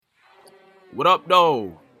What up,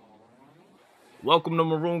 though? Welcome to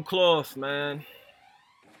Maroon Cloth, man.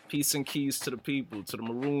 Peace and keys to the people, to the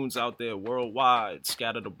Maroons out there worldwide,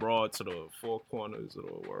 scattered abroad to the four corners of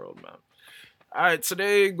the world, man. All right,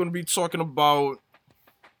 today going to be talking about,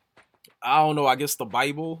 I don't know, I guess the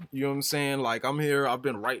Bible. You know what I'm saying? Like, I'm here, I've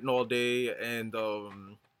been writing all day, and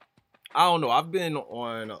I don't know, I've been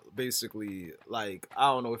on basically, like, I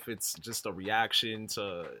don't know if it's just a reaction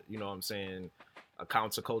to, you know what I'm saying, a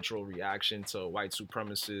countercultural reaction to white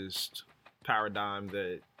supremacist paradigm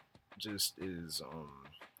that just is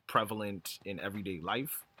prevalent in everyday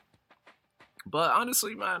life. But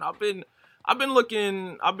honestly, man, I've been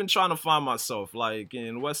trying to find myself. Like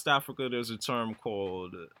in West Africa, there's a term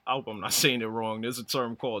called, I hope I'm not saying it wrong. There's a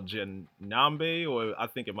term called Janambe, or I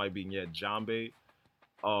think it might be Jambe.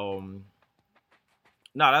 Um,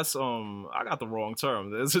 nah, that's I got the wrong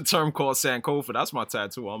term. There's a term called Sankofa. That's my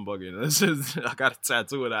tattoo. I'm bugging. This is I got a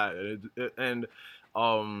tattoo of that, and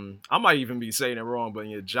I might even be saying it wrong, but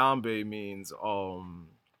yeah, Jambe means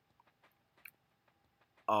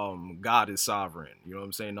God is sovereign. You know what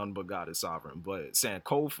I'm saying? None but God is sovereign. But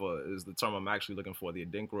Sankofa is the term I'm actually looking for, the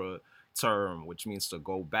Adinkra term, which means to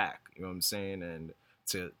go back. You know what I'm saying? And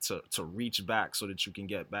to reach back so that you can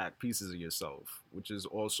get back pieces of yourself, which is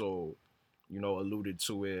also, you know, alluded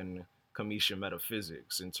to in Kamisha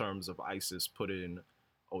metaphysics in terms of Isis putting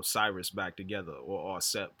Osiris back together, or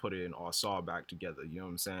Arset putting Osar back together. You know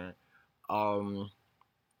what I'm saying? Um,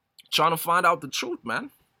 Trying to find out the truth,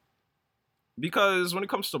 man. Because when it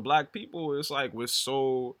comes to black people, it's like we're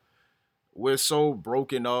so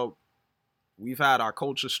broken up. We've had our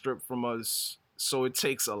culture stripped from us, so it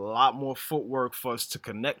takes a lot more footwork for us to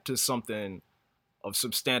connect to something of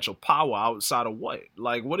substantial power outside of what?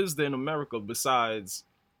 Like, what is there in America besides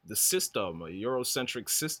the system, a Eurocentric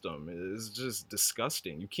system? It's just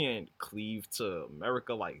disgusting. You can't cleave to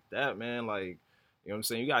America like that, man. Like, you know what I'm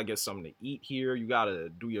saying? You gotta get something to eat here. You gotta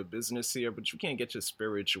do your business here, but you can't get your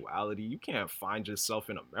spirituality. You can't find yourself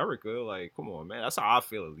in America. Like, come on, man. That's how I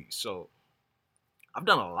feel, at least. So, I've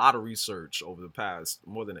done a lot of research over the past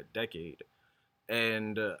more than a decade,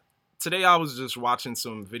 and today I was just watching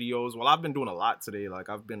some videos. Well, I've been doing a lot today. Like,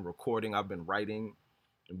 I've been recording, I've been writing,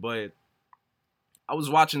 but I was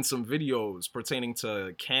watching some videos pertaining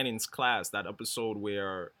to Cannon's class, that episode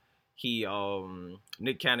where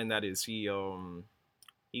Nick Cannon, that is, he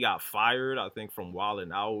got fired, I think, from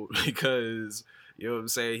Wildin' Out because, you know what I'm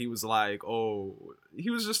saying, he was like, oh, he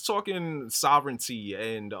was just talking sovereignty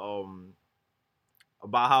and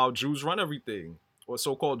about how Jews run everything, or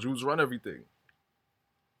so-called Jews run everything,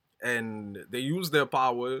 and they use their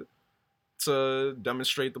power to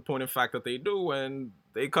demonstrate the point of fact that they do, and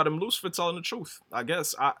they cut him loose for telling the truth. I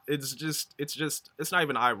guess it's not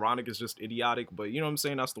even ironic, it's just idiotic, but you know what I'm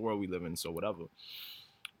saying, that's the world we live in, so whatever.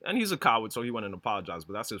 And he's a coward, so he went and apologized,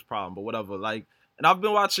 but that's his problem, but whatever. Like, and I've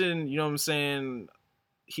been watching, you know what I'm saying,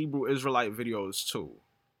 Hebrew Israelite videos too.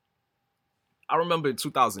 I remember in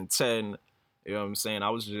 2010, you know what I'm saying, I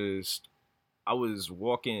was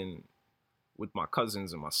walking with my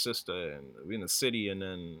cousins and my sister, and we in the city, and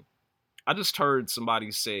then I just heard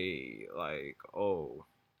somebody say, like, oh,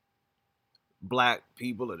 black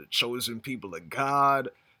people are the chosen people of God.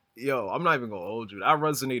 Yo, I'm not even gonna hold you. That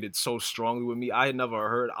resonated so strongly with me. I had never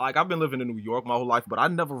heard, like, I've been living in New York my whole life, but I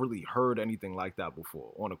never really heard anything like that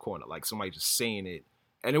before on a corner. Like, somebody just saying it.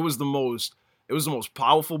 And it was the most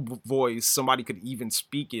powerful voice somebody could even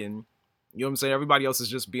speak in. You know what I'm saying? Everybody else is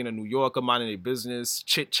just being a New Yorker, minding their business,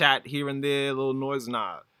 chit chat here and there, a little noise.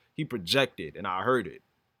 Nah, he projected, and I heard it,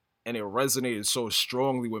 and it resonated so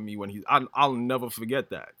strongly with me when I'll never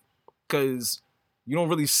forget that, because you don't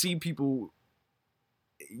really see people,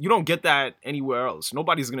 you don't get that anywhere else.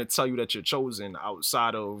 Nobody's gonna tell you that you're chosen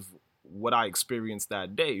outside of what I experienced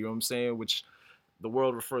that day. You know what I'm saying? Which the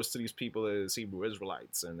world refers to these people as Hebrew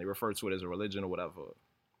Israelites, and they refer to it as a religion or whatever.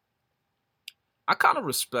 I kind of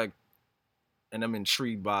respect and I'm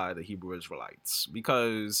intrigued by the Hebrew Israelites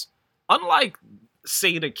because, unlike,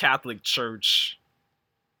 say, the Catholic Church,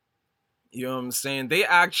 you know what I'm saying, they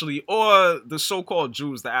actually, or the so-called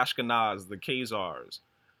Jews, the Ashkenaz, the Khazars,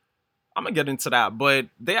 I'm gonna get into that, but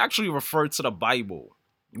they actually refer to the Bible,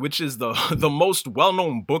 which is the the most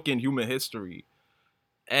well-known book in human history.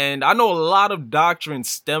 And I know a lot of doctrines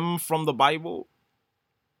stem from the Bible,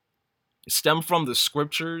 stem from the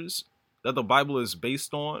scriptures that the Bible is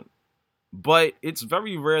based on. But it's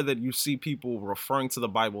very rare that you see people referring to the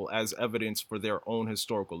Bible as evidence for their own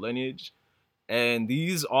historical lineage. And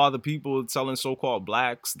these are the people telling so-called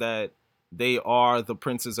blacks that they are the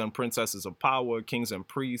princes and princesses of power, kings and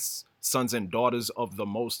priests, sons and daughters of the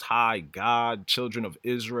Most High God, children of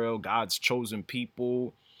Israel, God's chosen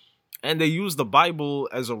people. And they use the Bible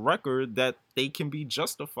as a record that they can be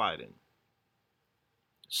justified in.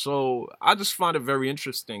 So I just find it very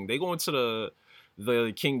interesting. They go into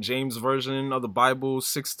the King James version of the Bible,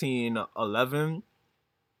 1611,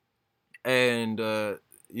 and you know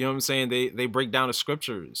what I'm saying. They break down the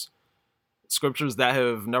scriptures that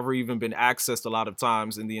have never even been accessed a lot of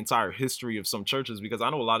times in the entire history of some churches. Because I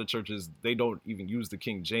know a lot of churches, they don't even use the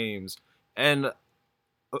King James, and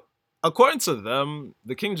according to them,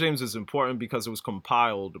 the King James is important because it was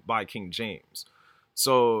compiled by King James.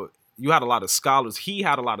 So you had a lot of scholars. He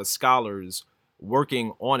had a lot of scholars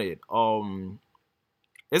working on it.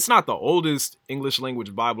 It's not the oldest English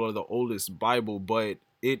language Bible or the oldest Bible, but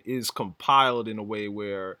it is compiled in a way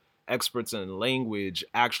where experts in language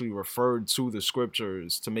actually referred to the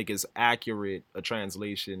scriptures to make as accurate a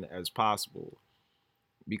translation as possible.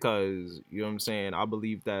 Because you know what I'm saying, I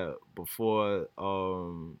believe that before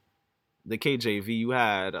the KJV, you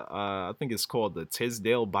had I think it's called the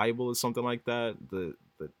Tisdale Bible or something like that.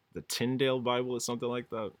 The Tyndale Bible or something like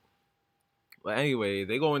that. But anyway,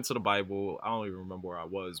 they go into the Bible. I don't even remember where I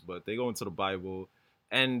was, but they go into the Bible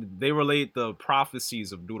and they relate the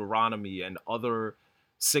prophecies of Deuteronomy and other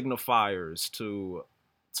signifiers to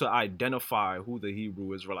identify who the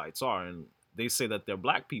Hebrew Israelites are. And they say that they're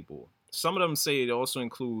black people. Some of them say it also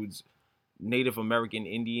includes Native American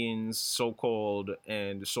Indians, so-called,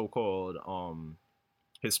 and so-called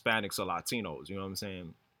Hispanics or Latinos. You know what I'm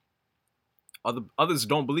saying? Others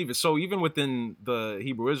don't believe it. So even within the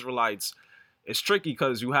Hebrew Israelites, it's tricky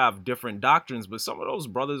because you have different doctrines. But some of those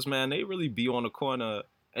brothers, man, they really be on the corner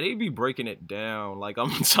and they be breaking it down. Like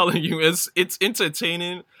I'm telling you, it's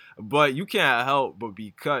entertaining, but you can't help but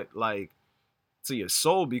be cut like to your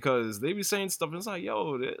soul because they be saying stuff. And it's like,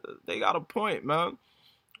 yo, they got a point, man.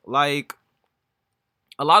 Like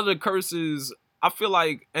a lot of the curses, I feel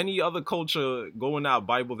like any other culture going out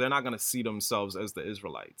Bible, they're not gonna see themselves as the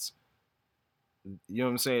Israelites. You know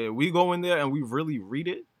what I'm saying? We go in there and we really read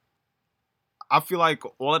it. I feel like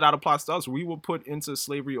all of that applies to us. We were put into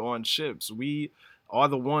slavery on ships. We are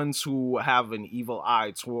the ones who have an evil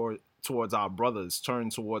eye towards our brothers,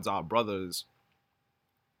 turned towards our brothers.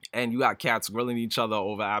 And you got cats grilling each other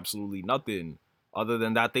over absolutely nothing. Other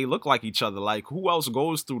than that, they look like each other. Like who else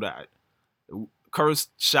goes through that? Cursed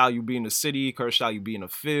shall you be in the city, cursed shall you be in the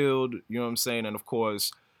field. You know what I'm saying? And of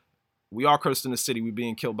course, we are cursed in the city. We're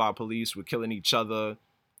being killed by police. We're killing each other.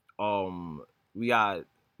 Um, we got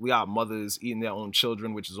we got mothers eating their own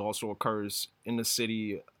children, which is also a curse in the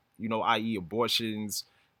city. You know, i.e., abortions,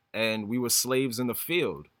 and we were slaves in the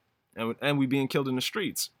field, and we being killed in the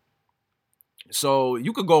streets. So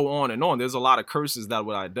you could go on and on. There's a lot of curses that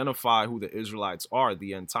would identify who the Israelites are at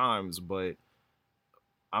the end times, but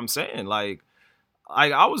I'm saying like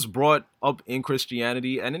I was brought up in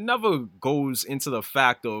Christianity, and it never goes into the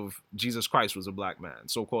fact of Jesus Christ was a black man,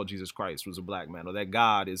 so-called Jesus Christ was a black man, or that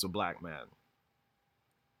God is a black man.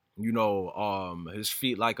 You know, his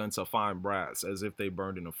feet like unto fine brass, as if they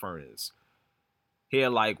burned in a furnace. Hair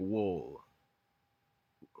like wool,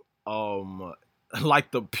 um,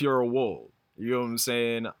 like the pure wool. You know what I'm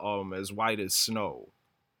saying? As white as snow.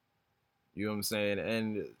 You know what I'm saying?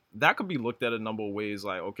 And that could be looked at a number of ways.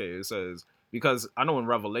 Like, okay, it says because I know in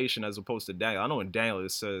Revelation, as opposed to Daniel, I know in Daniel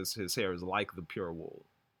it says his hair is like the pure wool,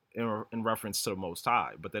 in reference to the Most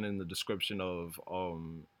High. But then in the description of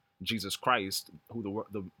Jesus Christ, who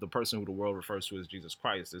the person who the world refers to as Jesus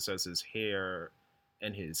Christ, it says his hair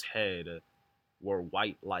and his head were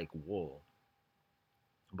white like wool.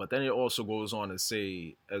 But then it also goes on to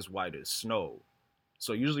say as white as snow.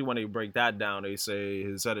 So usually when they break that down, they say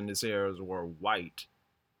his head and his hairs were white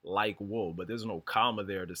like wool, but there's no comma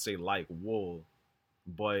there to say like wool.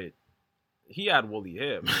 But he had woolly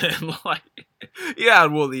hair, man. Like he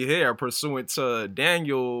had woolly hair pursuant to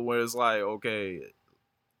Daniel, where it's like, okay,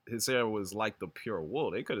 his hair was like the pure wool.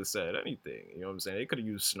 They could have said anything. You know what I'm saying? They could have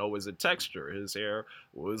used snow as a texture. His hair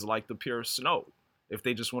was like the pure snow. If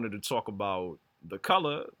they just wanted to talk about the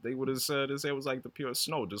color, they would have said his hair was like the pure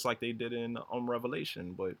snow, just like they did in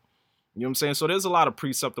Revelation. But you know what I'm saying? So there's a lot of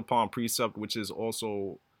precept upon precept, which is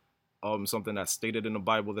also something that's stated in the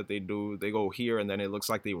Bible that they do. They go here and then it looks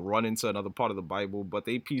like they run into another part of the Bible, but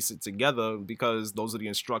they piece it together because those are the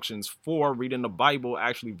instructions for reading the Bible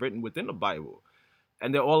actually written within the Bible.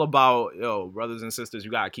 And they're all about, yo, brothers and sisters, you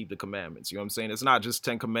gotta keep the commandments. You know what I'm saying? It's not just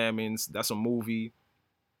 10 commandments. That's a movie.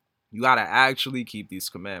 You gotta actually keep these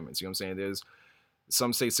commandments. You know what I'm saying? There's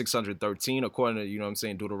some say 613 according to, you know what I'm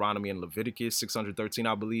saying, Deuteronomy and Leviticus 613,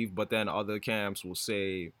 I believe. But then other camps will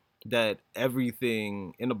say that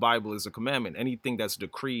everything in the Bible is a commandment. Anything that's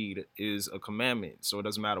decreed is a commandment. So it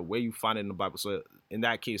doesn't matter where you find it in the Bible. So in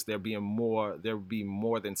that case, there would be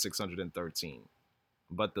more than 613.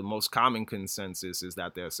 But the most common consensus is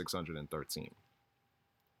that there are 613.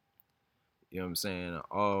 You know what I'm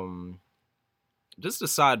saying? Just a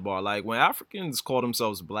sidebar, like when Africans call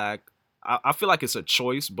themselves black, I feel like it's a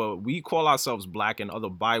choice, but we call ourselves black and other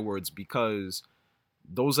bywords because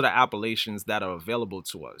those are the appellations that are available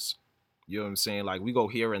to us. You know what I'm saying? Like we go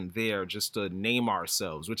here and there just to name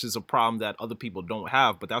ourselves, which is a problem that other people don't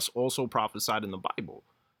have, but that's also prophesied in the Bible.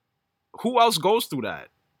 Who else goes through that?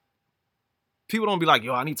 People don't be like,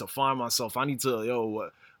 yo, I need to find myself. I need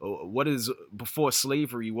to, what is before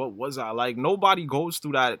slavery? What was I like? Nobody goes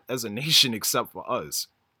through that as a nation except for us.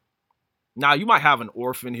 Now, you might have an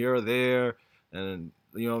orphan here or there, and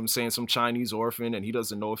you know what I'm saying, some Chinese orphan, and he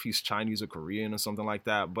doesn't know if he's Chinese or Korean or something like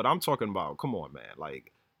that. But I'm talking about, come on, man,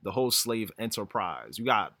 like the whole slave enterprise. You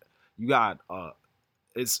got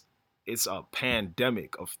it's it's a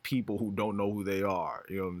pandemic of people who don't know who they are.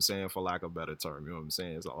 You know what I'm saying, for lack of a better term. You know what I'm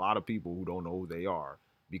saying? There's a lot of people who don't know who they are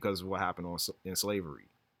because of what happened in slavery.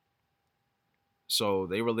 So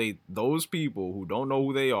they relate those people who don't know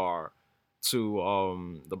who they are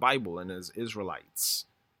to the Bible and as Israelites.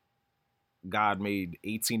 God made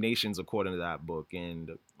 18 nations according to that book,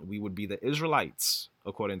 and we would be the Israelites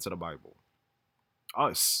according to the Bible.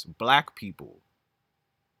 Us, black people.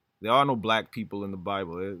 There are no black people in the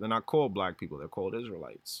Bible. They're not called black people. They're called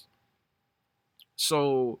Israelites.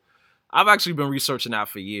 So I've actually been researching that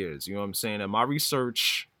for years. You know what I'm saying? And my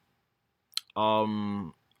research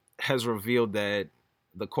has revealed that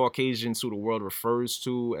the Caucasians who the world refers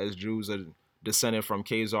to as Jews are descended from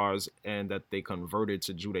Khazars and that they converted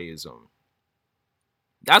to Judaism.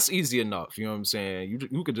 That's easy enough. You know what I'm saying?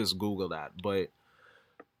 You could just Google that. But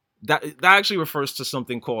that actually refers to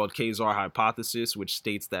something called Khazar hypothesis, which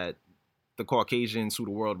states that the Caucasians who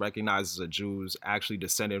the world recognizes as Jews actually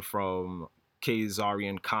descended from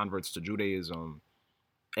Khazarian converts to Judaism.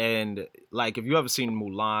 And like, if you ever seen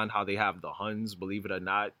Mulan, how they have the Huns, believe it or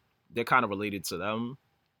not, they're kind of related to them.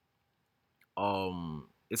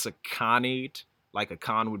 It's a Khanate, like a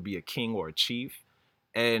Khan would be a king or a chief,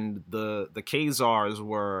 and the Khazars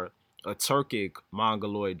were a Turkic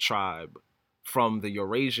Mongoloid tribe from the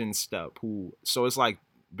Eurasian steppe. Who so it's like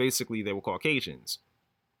basically they were Caucasians,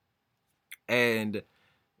 and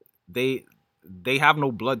they they have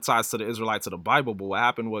no blood ties to the Israelites of the Bible, but what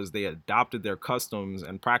happened was they adopted their customs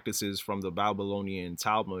and practices from the Babylonian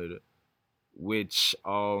Talmud, which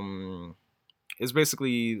is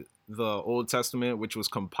basically the Old Testament, which was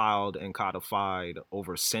compiled and codified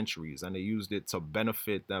over centuries, and they used it to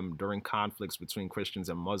benefit them during conflicts between Christians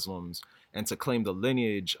and Muslims, and to claim the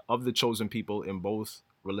lineage of the chosen people in both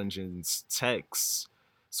religions' texts,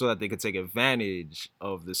 so that they could take advantage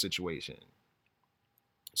of the situation.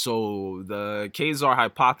 So the Khazar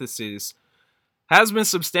hypothesis has been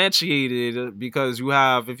substantiated because you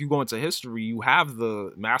have, if you go into history, you have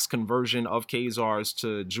the mass conversion of Khazars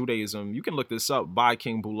to Judaism. You can look this up by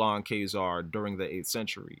King Bulan Khazar during the 8th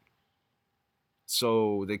century.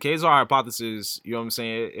 So the Khazar hypothesis, you know what I'm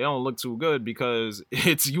saying, it don't look too good because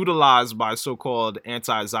it's utilized by so-called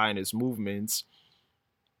anti-Zionist movements,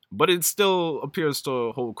 but it still appears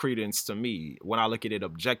to hold credence to me when I look at it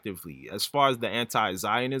objectively. As far as the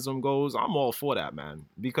anti-Zionism goes, I'm all for that, man,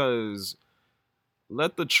 because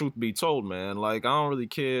let the truth be told, man. Like, I don't really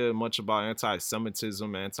care much about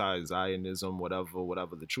anti-Semitism, anti-Zionism, whatever,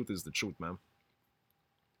 whatever. The truth is the truth, man.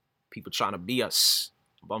 People trying to be us.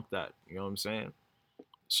 Bump that. You know what I'm saying?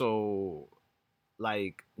 So,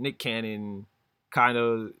 like, Nick Cannon kind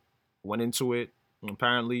of went into it,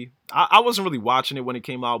 apparently. I wasn't really watching it when it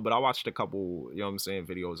came out, but I watched a couple, you know what I'm saying,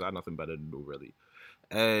 videos. I had nothing better to do, really.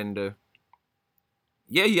 And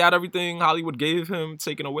yeah, he had everything Hollywood gave him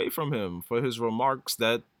taken away from him for his remarks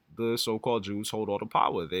that the so-called Jews hold all the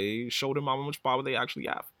power. They showed him how much power they actually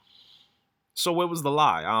have. So where was the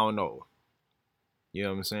lie? I don't know. You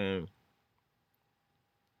know what I'm saying?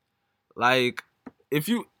 Like, if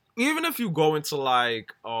you even if you go into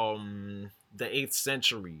like the 8th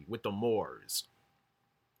century with the Moors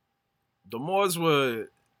were,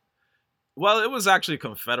 well, it was actually a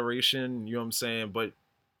confederation, you know what I'm saying? But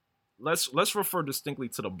let's refer distinctly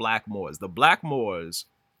to the Black Moors. The Black Moors,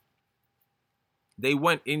 they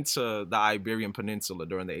went into the Iberian Peninsula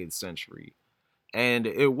during the 8th century. And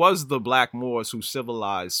it was the Black Moors who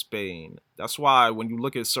civilized Spain. That's why when you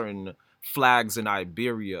look at certain flags in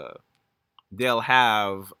Iberia, they'll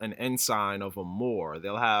have an ensign of a Moor.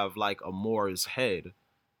 They'll have like a Moor's head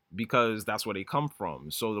because that's where they come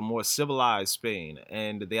from. So the more civilized Spain,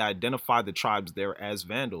 and they identified the tribes there as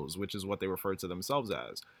Vandals, which is what they refer to themselves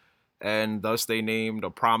as. And thus they named a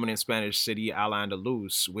prominent Spanish city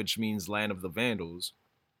Al-Andalus, which means land of the Vandals.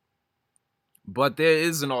 But there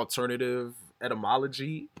is an alternative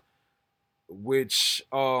etymology, which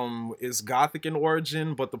is Gothic in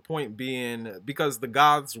origin, but the point being, because the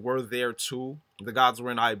Goths were there too, the Goths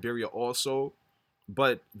were in Iberia also,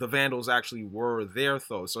 but the Vandals actually were there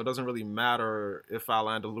though, so it doesn't really matter if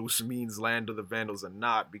Al-Andalus means land of the Vandals or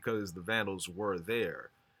not, because the Vandals were there.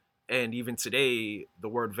 And even today, the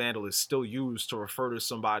word vandal is still used to refer to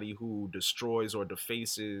somebody who destroys or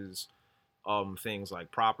defaces things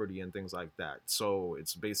like property and things like that. So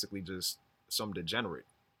it's basically just some degenerate,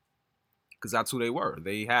 because that's who they were.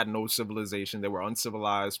 They had no civilization. They were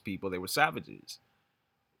uncivilized people. They were savages.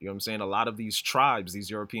 You know what I'm saying? A lot of these tribes, these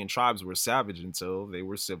European tribes, were savage until they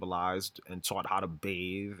were civilized and taught how to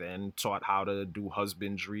bathe and taught how to do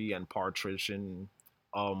husbandry and partisanism.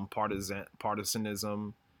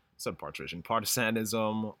 Said partition,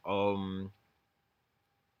 partisanism.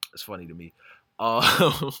 It's funny to me.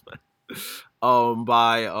 Uh,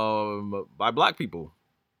 by black people.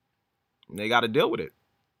 And they got to deal with it.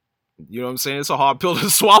 You know what I'm saying? It's a hard pill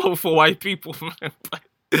to swallow for white people.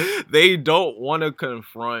 They don't want to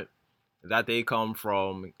confront that they come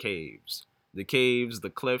from caves. The caves,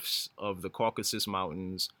 the cliffs of the Caucasus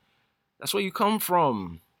Mountains. That's where you come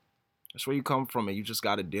from. That's where you come from, and you just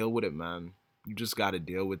got to deal with it, man. You just got to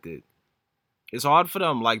deal with it. It's hard for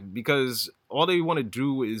them, like, because all they want to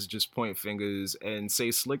do is just point fingers and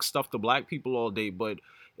say slick stuff to black people all day. But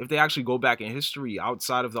if they actually go back in history,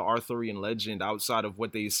 outside of the Arthurian legend, outside of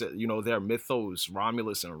what they said, their mythos,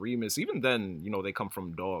 Romulus and Remus, even then, they come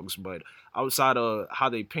from dogs. But outside of how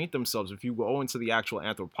they paint themselves, if you go into the actual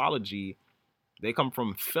anthropology, they come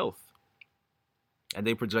from filth. And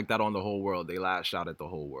they project that on the whole world. They lash out at the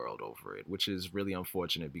whole world over it, which is really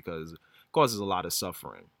unfortunate because it causes a lot of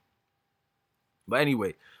suffering. But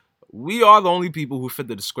anyway, we are the only people who fit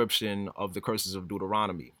the description of the curses of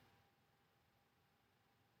Deuteronomy.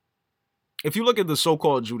 If you look at the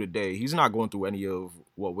so-called Jew today, he's not going through any of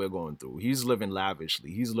what we're going through. He's living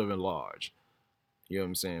lavishly. He's living large. You know what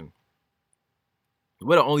I'm saying?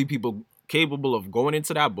 We're the only people capable of going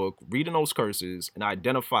into that book, reading those curses, and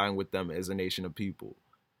identifying with them as a nation of people.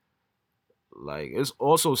 Like, it's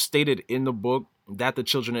also stated in the book that the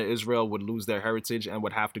children of Israel would lose their heritage and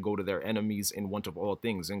would have to go to their enemies in want of all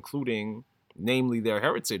things, including, namely, their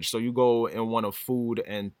heritage. So you go in want of food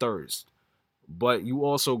and thirst. But you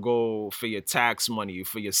also go for your tax money,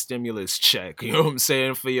 for your stimulus check, you know what I'm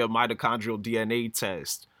saying? For your mitochondrial DNA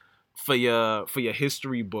test, for your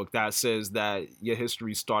history book that says that your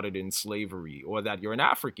history started in slavery or that you're an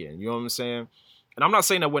African, you know what I'm saying? And I'm not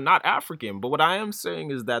saying that we're not African, but what I am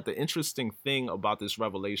saying is that the interesting thing about this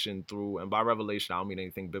revelation and by revelation, I don't mean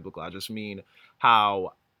anything biblical. I just mean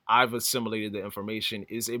how I've assimilated the information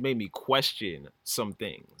is it made me question some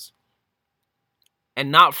things.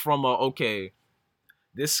 And not from okay,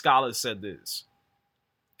 this scholar said this,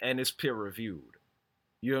 and it's peer reviewed.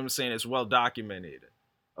 You know what I'm saying? It's well documented.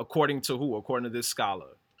 According to who? According to this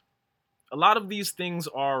scholar. A lot of these things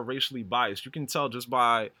are racially biased. You can tell just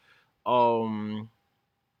by going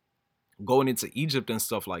into Egypt and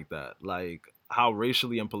stuff like that, like how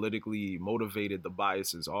racially and politically motivated the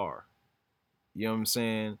biases are. You know what I'm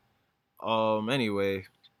saying? Anyway,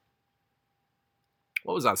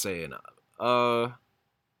 what was I saying? I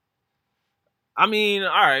mean, all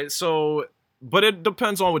right, so, but it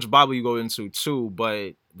depends on which Bible you go into too.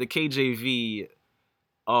 But the KJV,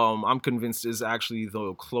 I'm convinced is actually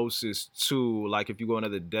the closest to, like, if you go into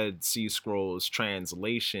the Dead Sea Scrolls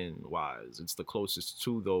translation wise, it's the closest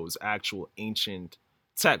to those actual ancient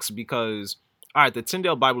texts. Because, all right, the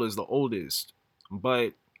Tyndale Bible is the oldest,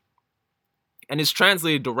 and it's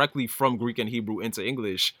translated directly from Greek and Hebrew into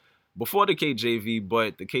English before the KJV.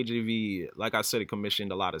 But the KJV, like I said, it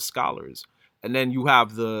commissioned a lot of scholars. And then you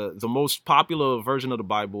have the most popular version of the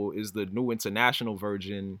Bible is the New International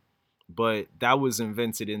Version, but that was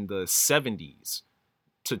invented in the 70s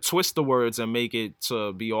to twist the words and make it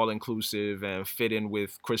to be all inclusive and fit in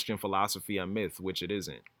with Christian philosophy and myth, which it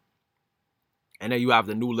isn't. And then you have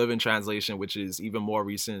the New Living Translation, which is even more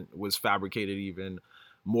recent, was fabricated even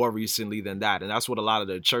more recently than that. And that's what a lot of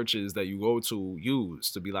the churches that you go to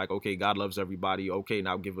use to be like, okay, God loves everybody. Okay,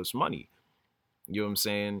 now give us money. You know what I'm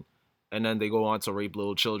saying? And then they go on to rape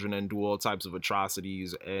little children and do all types of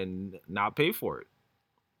atrocities and not pay for it.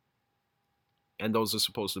 And those are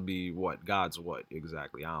supposed to be what? God's what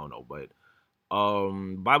exactly? I don't know. But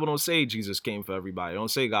Bible don't say Jesus came for everybody. It don't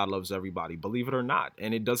say God loves everybody, believe it or not.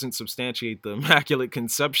 And it doesn't substantiate the immaculate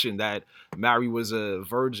conception that Mary was a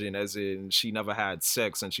virgin, as in she never had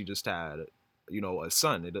sex and she just had, a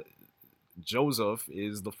son. Joseph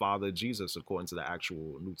is the father of Jesus according to the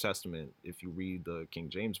actual New Testament if you read the King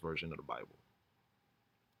James version of the Bible.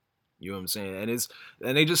 You know what I'm saying?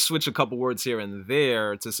 And they just switch a couple words here and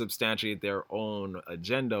there to substantiate their own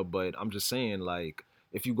agenda. But I'm just saying, like,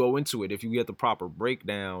 if you go into it, if you get the proper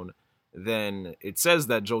breakdown, then it says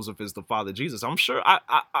that Joseph is the father of Jesus. I'm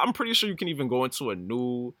pretty sure you can even go into a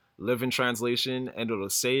New Living Translation and it'll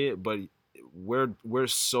say it. But we're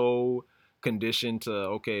so conditioned to,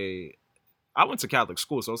 okay, I went to Catholic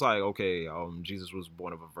school, so it's like, okay, Jesus was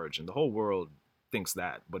born of a virgin. The whole world thinks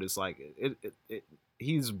that, but it's like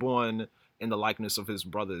he's born in the likeness of his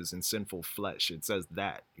brothers in sinful flesh. It says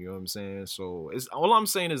that, you know what I'm saying? So it's all I'm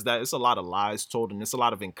saying is that it's a lot of lies told and it's a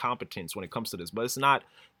lot of incompetence when it comes to this, but it's not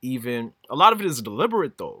even a lot of it is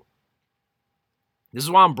deliberate though. This is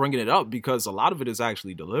why I'm bringing it up because a lot of it is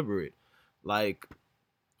actually deliberate. Like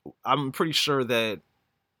I'm pretty sure that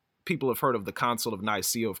people have heard of the Council of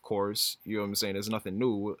Nicaea, of course. You know what I'm saying? There's nothing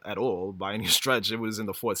new at all by any stretch. It was in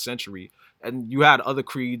the 4th century. And you had other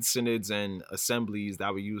creeds, synods, and assemblies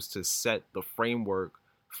that were used to set the framework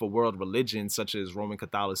for world religions, such as Roman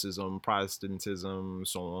Catholicism, Protestantism,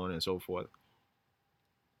 so on and so forth.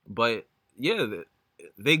 But yeah,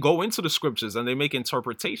 they go into the scriptures and they make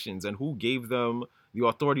interpretations. And who gave them the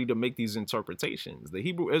authority to make these interpretations? The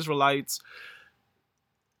Hebrew Israelites.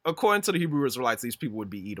 According to the Hebrew Israelites, these people would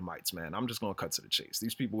be Edomites, man. I'm just going to cut to the chase.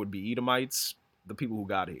 These people would be Edomites, the people who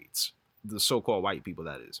God hates, the so-called white people,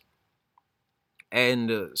 that is.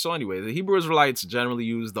 And so anyway, the Hebrew Israelites generally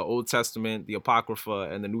use the Old Testament, the Apocrypha,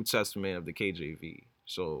 and the New Testament of the KJV.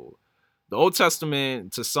 So the Old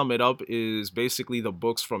Testament, to sum it up, is basically the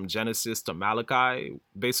books from Genesis to Malachi,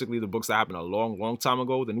 basically the books that happened a long, long time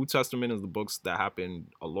ago. The New Testament is the books that happened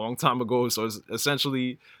a long time ago. So it's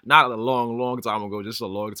essentially not a long, long time ago, just a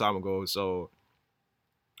long time ago. So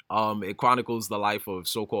it chronicles the life of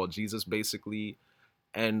so-called Jesus, basically.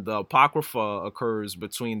 And the Apocrypha occurs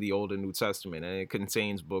between the Old and New Testament. And it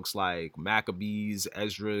contains books like Maccabees,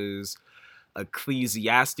 Esdras,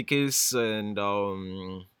 Ecclesiasticus, and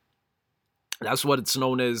that's what it's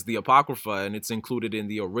known as, the Apocrypha, and it's included in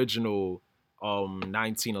the original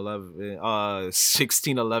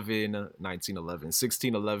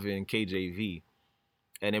 1611 KJV.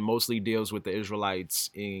 And it mostly deals with the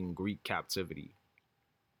Israelites in Greek captivity.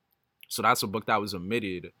 So that's a book that was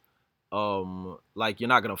omitted. Like you're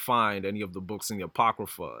not going to find any of the books in the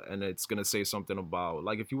Apocrypha, and it's going to say something about,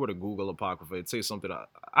 like if you were to Google Apocrypha, it'd say something. I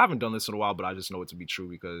haven't done this in a while, but I just know it to be true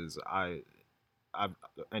because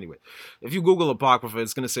anyway, if you Google Apocrypha,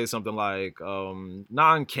 it's going to say something like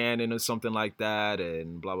non-canon or something like that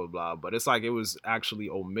and blah, blah, blah. But it's like it was actually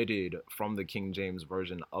omitted from the King James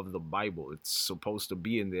Version of the Bible. It's supposed to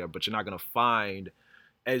be in there, but you're not going to find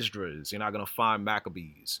Esdras. You're not going to find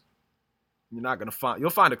Maccabees. You're not going to find, you'll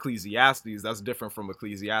find Ecclesiastes. That's different from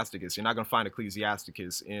Ecclesiasticus. You're not going to find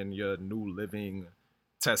Ecclesiasticus in your New Living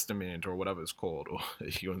Testament or whatever it's called. Or,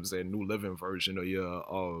 you know what I'm saying? New Living Version or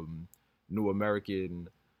your New American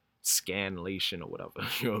Scanlation or whatever.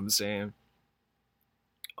 You know what I'm saying?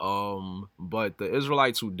 But the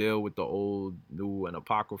Israelites who deal with the Old, New, and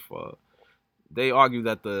Apocrypha, they argue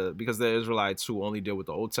that because the Israelites who only deal with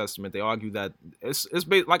the Old Testament, they argue that it's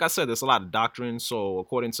like I said, there's a lot of doctrine. So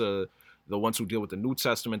according to the ones who deal with the New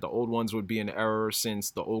Testament, the old ones would be in error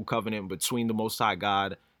since the Old Covenant between the Most High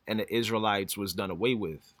God and the Israelites was done away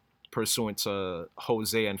with, pursuant to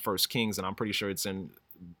Hosea and First Kings, and I'm pretty sure it's in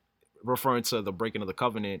referring to the breaking of the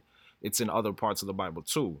covenant. It's in other parts of the Bible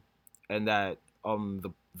too, and that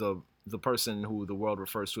the person who the world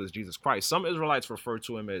refers to as Jesus Christ. Some Israelites refer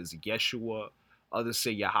to him as Yeshua, others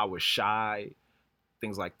say Yahweh Shai,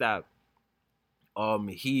 things like that.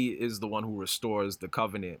 He is the one who restores the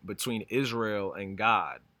covenant between Israel and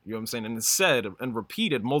God. You know what I'm saying? And it's said and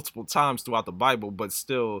repeated multiple times throughout the Bible, but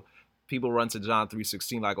still people run to John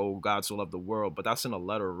 3:16 like, oh, God so loved the world. But that's in a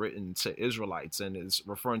letter written to Israelites, and it's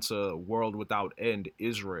referring to world without end,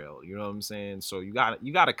 Israel. You know what I'm saying? So you got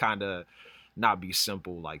to kind of not be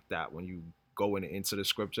simple like that when you go into the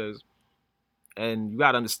scriptures. And you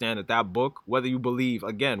got to understand that book, whether you believe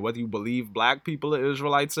black people are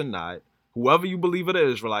Israelites or not, whoever you believe are the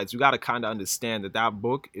Israelites, you got to kind of understand that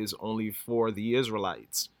book is only for the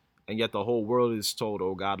Israelites. and yet the whole world is told,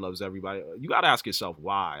 oh, God loves everybody. You got to ask yourself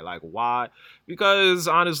why. Like, why? Because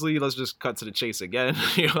honestly, let's just cut to the chase again.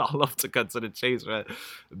 I love to cut to the chase, right?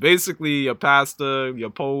 Basically, your pastor, your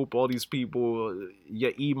pope, all these people,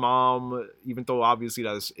 your imam, even though obviously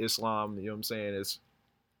that's Islam, you know what I'm saying? It's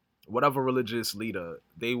whatever religious leader,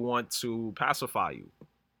 they want to pacify you.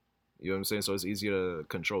 You know what I'm saying? So it's easier to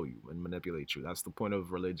control you and manipulate you. That's the point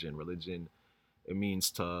of religion. Religion, it means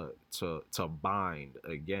to bind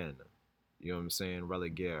again. You know what I'm saying?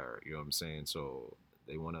 Relegare. You know what I'm saying? So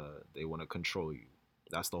they wanna control you.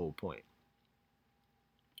 That's the whole point.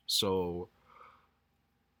 So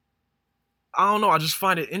I don't know. I just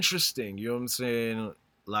find it interesting. You know what I'm saying?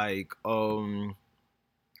 Like,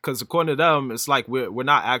 because according to them, it's like we're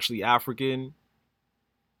not actually African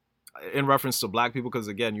in reference to black people. Because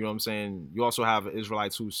again, you know what I'm saying? You also have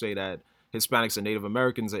Israelites who say that Hispanics and Native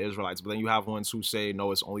Americans are Israelites, but then you have ones who say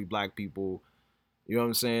no, it's only black people. You know what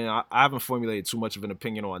I'm saying? I haven't formulated too much of an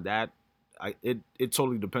opinion on that. It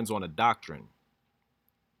totally depends on the doctrine.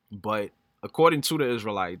 But according to the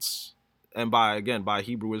Israelites, and by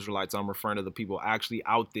Hebrew Israelites, I'm referring to the people actually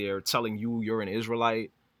out there telling you you're an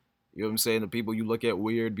Israelite. You know what I'm saying? The people you look at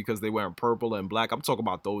weird because they wearing purple and black. I'm talking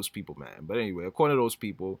about those people, man. But anyway, according to those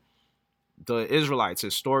people, the Israelites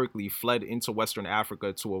historically fled into Western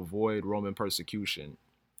Africa to avoid Roman persecution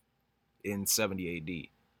in 70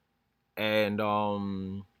 AD. And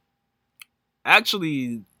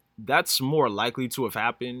actually, that's more likely to have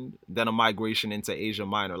happened than a migration into Asia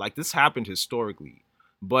Minor. Like, this happened historically,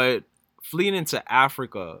 but fleeing into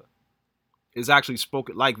Africa is actually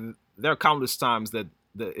spoken. Like, there are countless times that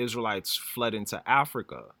the Israelites fled into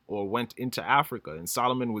Africa or went into Africa, and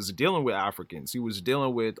Solomon was dealing with Africans. He was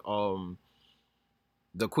dealing with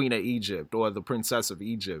the Queen of Egypt or the Princess of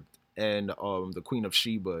Egypt and the Queen of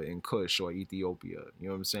Sheba in Kush or Ethiopia. You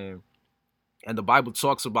know what I'm saying? And the Bible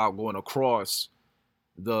talks about going across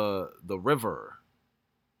the river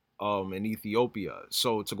in Ethiopia.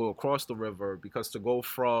 So to go across the river, because to go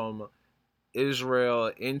from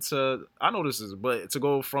Israel into, I know this is, but to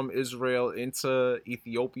go from Israel into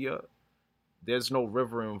Ethiopia, there's no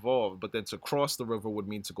river involved. But then to cross the river would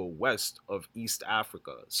mean to go west of East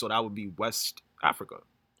Africa. So that would be West Africa.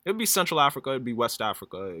 It'd be Central Africa. It'd be West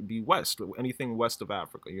Africa. It'd be West. Anything west of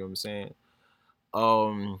Africa. You know what I'm saying?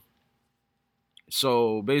 Um.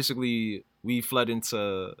 So basically, we fled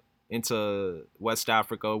into West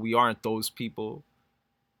Africa. We aren't those people.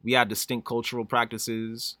 We had distinct cultural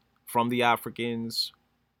practices from the Africans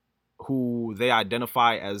who they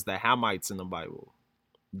identify as the Hamites in the Bible.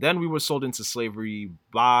 Then we were sold into slavery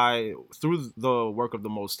by through the work of the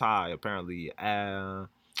Most High, apparently, as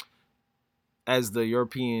the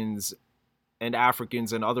Europeans and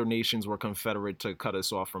Africans and other nations were confederate to cut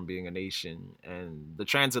us off from being a nation. And the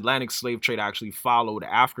transatlantic slave trade actually followed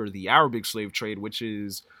after the Arabic slave trade, which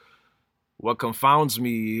is what confounds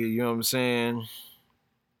me. You know what I'm saying?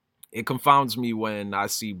 It confounds me when I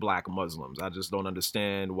see black Muslims. I just don't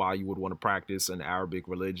understand why you would want to practice an Arabic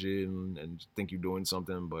religion and think you're doing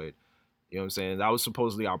something. But you know what I'm saying? That was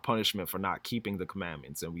supposedly our punishment for not keeping the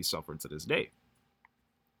commandments, and we suffer to this day.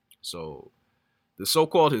 So the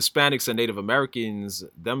so-called Hispanics and Native Americans,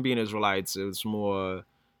 them being Israelites, it was more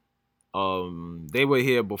they were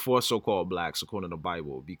here before so-called blacks, according to the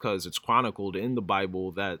Bible, because it's chronicled in the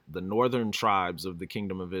Bible that the northern tribes of the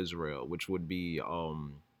kingdom of Israel, which would be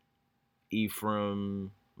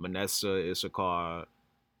Ephraim, Manasseh, Issachar,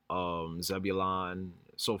 Zebulon,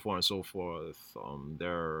 so far and so forth.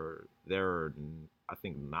 There are I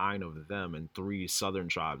think 9 of them and 3 southern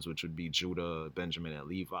tribes, which would be Judah, Benjamin, and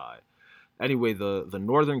Levi. Anyway, the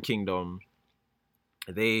northern kingdom,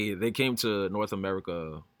 they came to North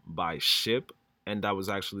America by ship, and that was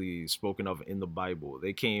actually spoken of in the Bible.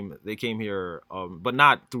 They came here, but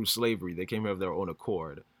not through slavery. They came here of their own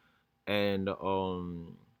accord, and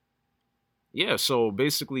yeah. So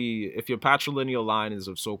basically, if your patrilineal line is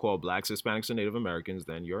of so-called blacks, Hispanics, and Native Americans,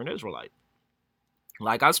 then you're an Israelite.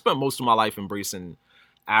 Like, I spent most of my life embracing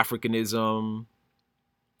Africanism,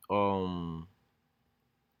 um,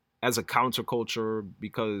 as a counterculture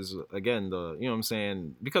because again you know what I'm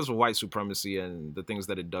saying, because of white supremacy and the things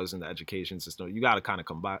that it does in the education system, you got to kind of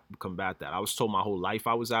combat that. I was told my whole life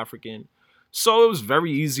I was African, so it was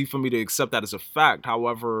very easy for me to accept that as a fact.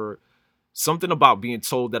 However, something about being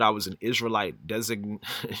told that I was an Israelite you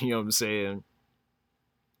know what I'm saying,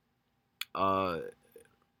 uh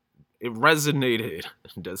it resonated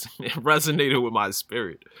it resonated with my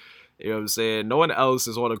spirit. You know what I'm saying? No one else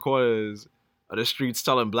is on the corners of the streets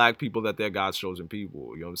telling black people that they're God's chosen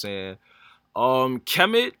people. You know what I'm saying?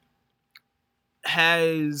 Kemet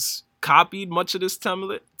has copied much of this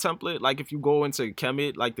template. Like if you go into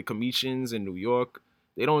Kemet, like the Cometians in New York,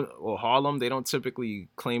 they don't, or Harlem, they don't typically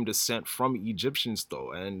claim descent from Egyptians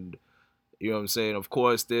though. And you know what I'm saying? Of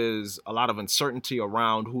course, there's a lot of uncertainty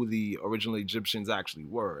around who the original Egyptians actually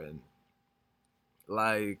were. And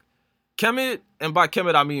like Kemet, and by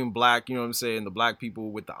Kemet I mean black, you know what I'm saying? The black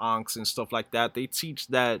people with the Ankhs and stuff like that, they teach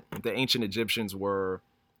that the ancient Egyptians were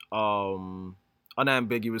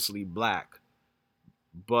unambiguously black.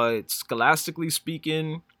 But scholastically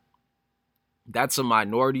speaking, that's a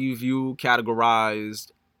minority view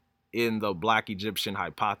categorized in the Black Egyptian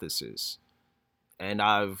hypothesis. And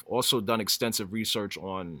I've also done extensive research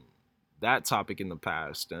on that topic in the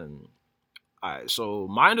past. And all right, so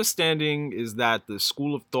my understanding is that the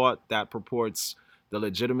school of thought that purports the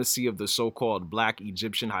legitimacy of the so-called Black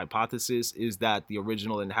Egyptian hypothesis is that the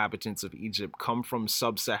original inhabitants of Egypt come from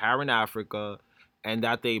sub-Saharan Africa and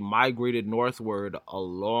that they migrated northward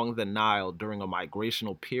along the Nile during a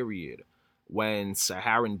migrational period when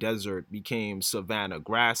Saharan desert became savanna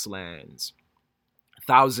grasslands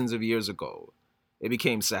thousands of years ago. It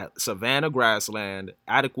became savanna grassland,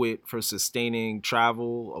 adequate for sustaining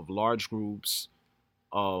travel of large groups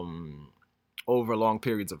um, over long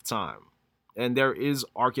periods of time. And there is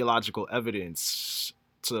archaeological evidence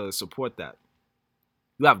to support that.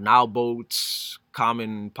 You have Nile boats,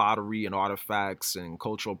 common pottery and artifacts, and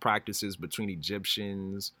cultural practices between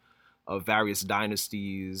Egyptians of various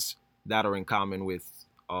dynasties that are in common with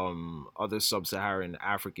other sub-Saharan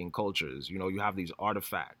African cultures. You know, you have these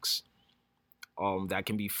artifacts that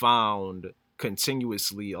can be found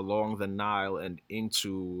continuously along the Nile and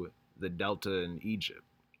into the Delta in Egypt.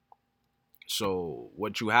 So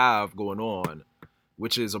what you have going on,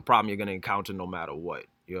 which is a problem you're going to encounter no matter what,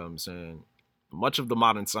 you know what I'm saying? Much of the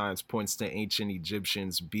modern science points to ancient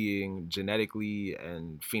Egyptians being genetically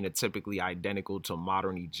and phenotypically identical to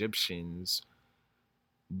modern Egyptians,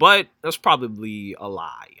 but that's probably a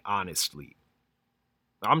lie, honestly.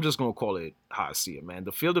 I'm just going to call it how I see it, man.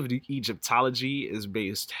 The field of Egyptology is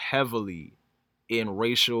based heavily in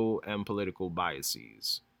racial and political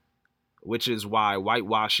biases, which is why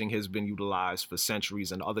whitewashing has been utilized for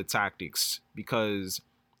centuries and other tactics, because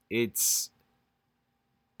it's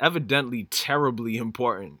evidently terribly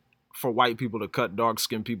important for white people to cut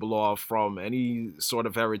dark-skinned people off from any sort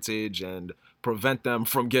of heritage and prevent them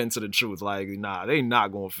from getting to the truth. Like, nah, they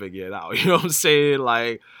not gonna figure it out. You know what I'm saying?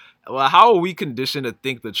 Like, well, how are we conditioned to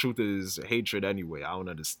think the truth is hatred anyway? I don't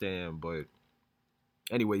understand. But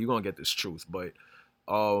anyway, you're gonna get this truth. But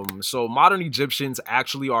so modern Egyptians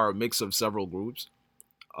actually are a mix of several groups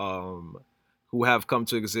um who have come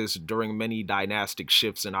to exist during many dynastic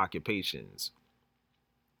shifts and occupations.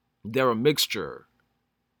 They're a mixture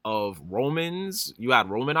of Romans. You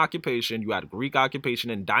had Roman occupation, you had Greek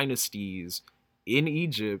occupation, and dynasties in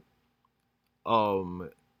Egypt. Um,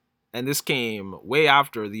 and this came way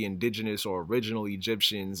after the indigenous or original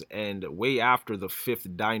Egyptians, and way after the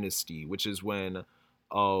fifth dynasty, which is when,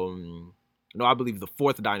 no, I believe the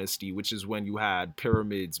fourth dynasty, which is when you had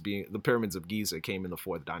pyramids being the pyramids of Giza came in the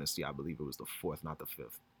fourth dynasty. I believe it was the fourth, not the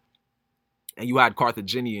fifth. And you had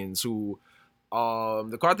Carthaginians who,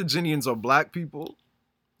 the Carthaginians are black people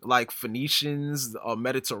like Phoenicians,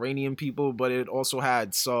 Mediterranean people, but it also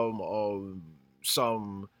had some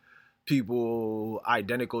people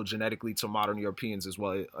identical genetically to modern Europeans as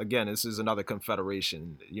well. Again, this is another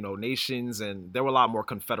confederation, you know, nations, and there were a lot more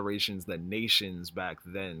confederations than nations back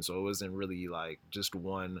then. So it wasn't really like just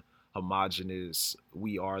one homogenous,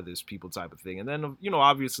 we are this people type of thing. And then, you know,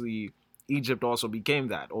 obviously Egypt also became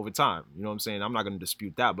that over time. You know what I'm saying? I'm not going to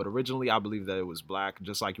dispute that. But originally, I believe that it was black,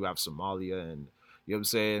 just like you have Somalia and, you know what I'm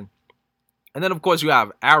saying? And then, of course, you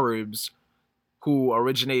have Arabs who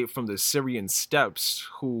originate from the Syrian steppes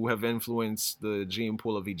who have influenced the gene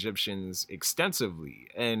pool of Egyptians extensively.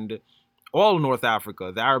 And all North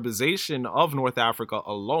Africa, the Arabization of North Africa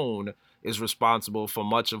alone is responsible for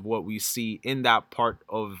much of what we see in that part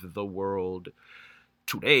of the world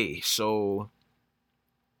today. So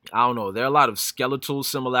I don't know. There are a lot of skeletal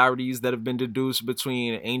similarities that have been deduced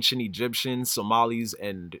between ancient Egyptians, Somalis,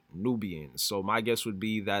 and Nubians. So my guess would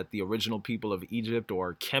be that the original people of Egypt,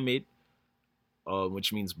 or Kemet,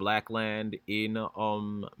 which means black land in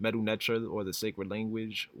Medu Neter, or the sacred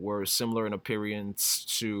language, were similar in appearance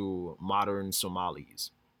to modern Somalis.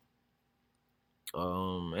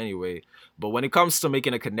 Anyway, but when it comes to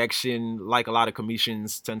making a connection, like a lot of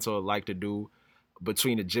Cometians tend to like to do,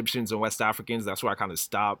 between Egyptians and West Africans, that's where I kind of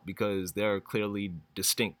stopped, because they're clearly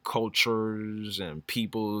distinct cultures and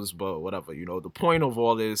peoples, but whatever. The point of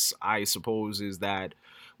all this, I suppose, is that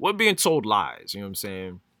we're being told lies, you know what I'm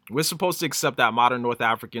saying? We're supposed to accept that modern North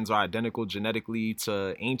Africans are identical genetically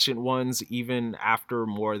to ancient ones, even after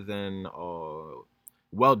more than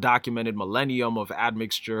well documented millennium of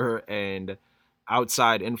admixture and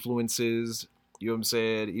outside influences. You know what I'm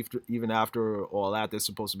saying? Even after all that, they're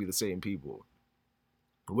supposed to be the same people.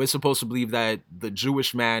 We're supposed to believe that the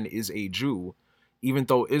Jewish man is a Jew, even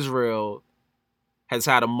though Israel has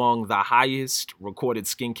had among the highest recorded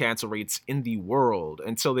skin cancer rates in the world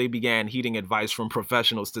until they began heeding advice from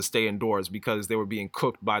professionals to stay indoors because they were being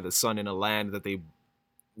cooked by the sun in a land that they,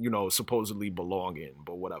 supposedly belong in,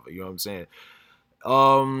 but whatever, you know what I'm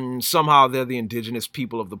saying? Somehow they're the indigenous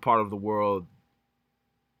people of the part of the world,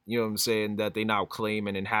 you know what I'm saying, that they now claim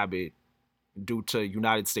and inhabit due to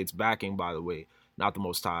United States backing, by the way, not the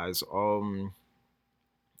Most High's.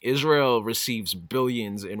 Israel receives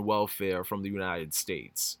billions in welfare from the United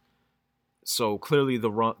States. So clearly the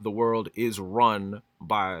world is run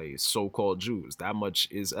by so-called Jews. That much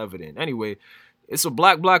is evident. Anyway, it's a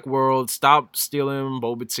black world. Stop stealing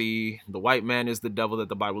boba tea. The white man is the devil that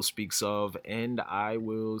the Bible speaks of. And I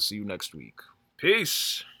will see you next week.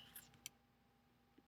 Peace.